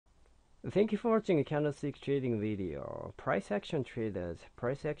Thank you for watching a candlestick trading video. Price action traders.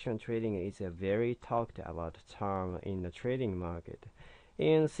 Price action trading is a very talked about term in the trading market.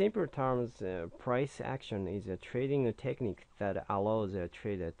 In simple terms, price action is a trading technique that allows a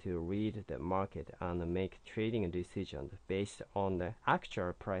trader to read the market and make trading decisions based on the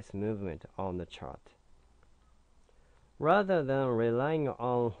actual price movement on the chart. Rather than relying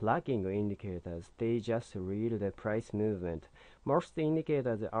on lagging indicators, they just read the price movement. Most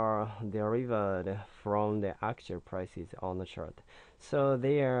indicators are derived from the actual prices on the chart, so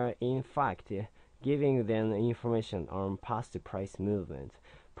they are in fact giving them information on past price movement.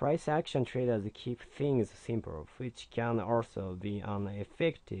 Price action traders keep things simple, which can also be an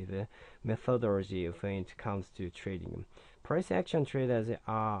effective methodology when it comes to trading. Price action traders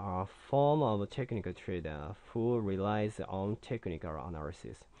are a form of technical trader who relies on technical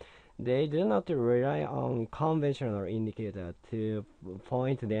analysis. They do not rely on conventional indicators to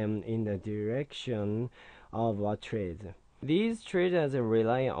point them in the direction of a trade. These traders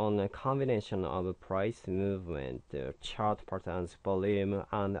rely on a combination of price movement, chart patterns, volume,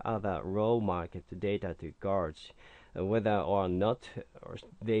 and other raw market data to gauge whether or not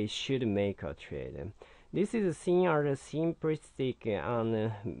they should make a trade. This is seen as a simplistic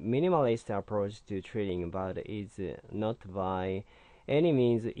and minimalist approach to trading, but is not by any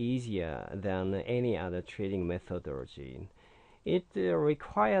means easier than any other trading methodology. It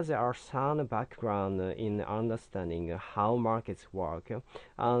requires a sound background in understanding how markets work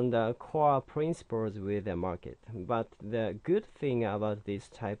and core principles with the market. But the good thing about this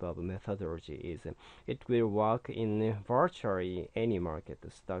type of methodology is it will work in virtually any market: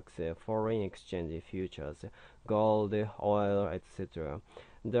 stocks, foreign exchange, futures, gold, oil, etc.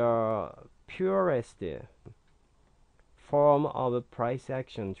 The purest form of price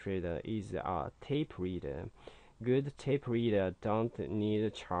action trader is a tape reader. Good tape readers don't need a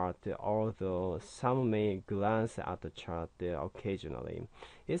chart, although some may glance at the chart occasionally.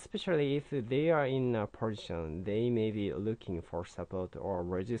 Especially if they are in a position, they may be looking for support or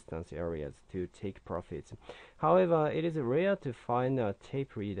resistance areas to take profits. However, it is rare to find a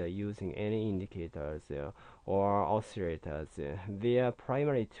tape reader using any indicators or oscillators. Their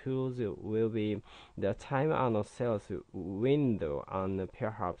primary tools will be the time and sales window and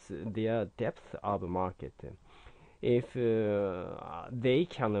perhaps their depth of market. If they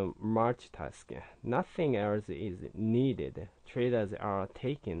can multitask, nothing else is needed. Traders are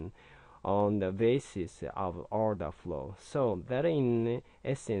taken on the basis of order flow, so that in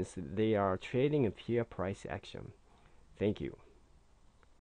essence they are trading pure price action. Thank you.